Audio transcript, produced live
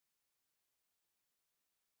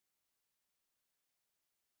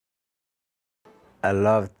I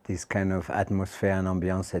love this kind of atmosphere and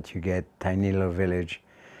ambiance that you get, tiny little village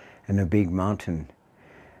and a big mountain.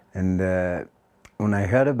 And when I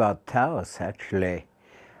heard about Taos, actually,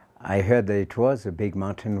 I heard that it was a big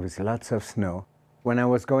mountain with lots of snow. When I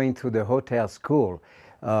was going through the hotel school,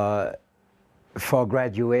 for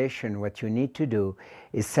graduation, what you need to do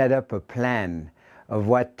is set up a plan of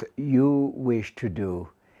what you wish to do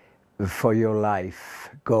for your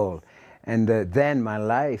life goal. And then my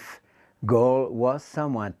life goal was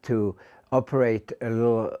somewhat to operate a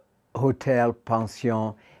little hotel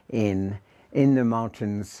pension in the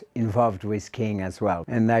mountains involved with skiing as well.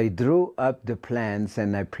 And I drew up the plans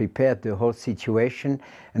and I prepared the whole situation,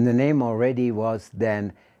 and the name already was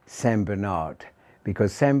then Saint Bernard,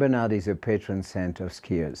 because Saint Bernard is a patron saint of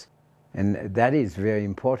skiers. And that is very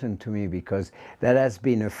important to me because that has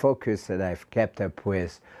been a focus that I've kept up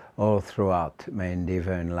with all throughout my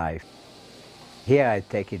endeavor in life. Here I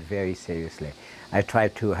take it very seriously. I try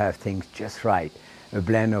to have things just right, a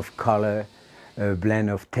blend of color, a blend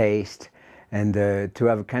of taste, and to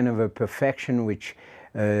have kind of a perfection which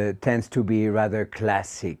tends to be rather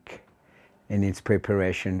classic in its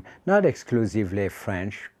preparation, not exclusively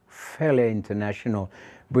French, fairly international,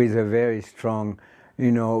 with a very strong,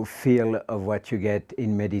 feel of what you get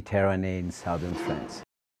in Mediterranean southern France.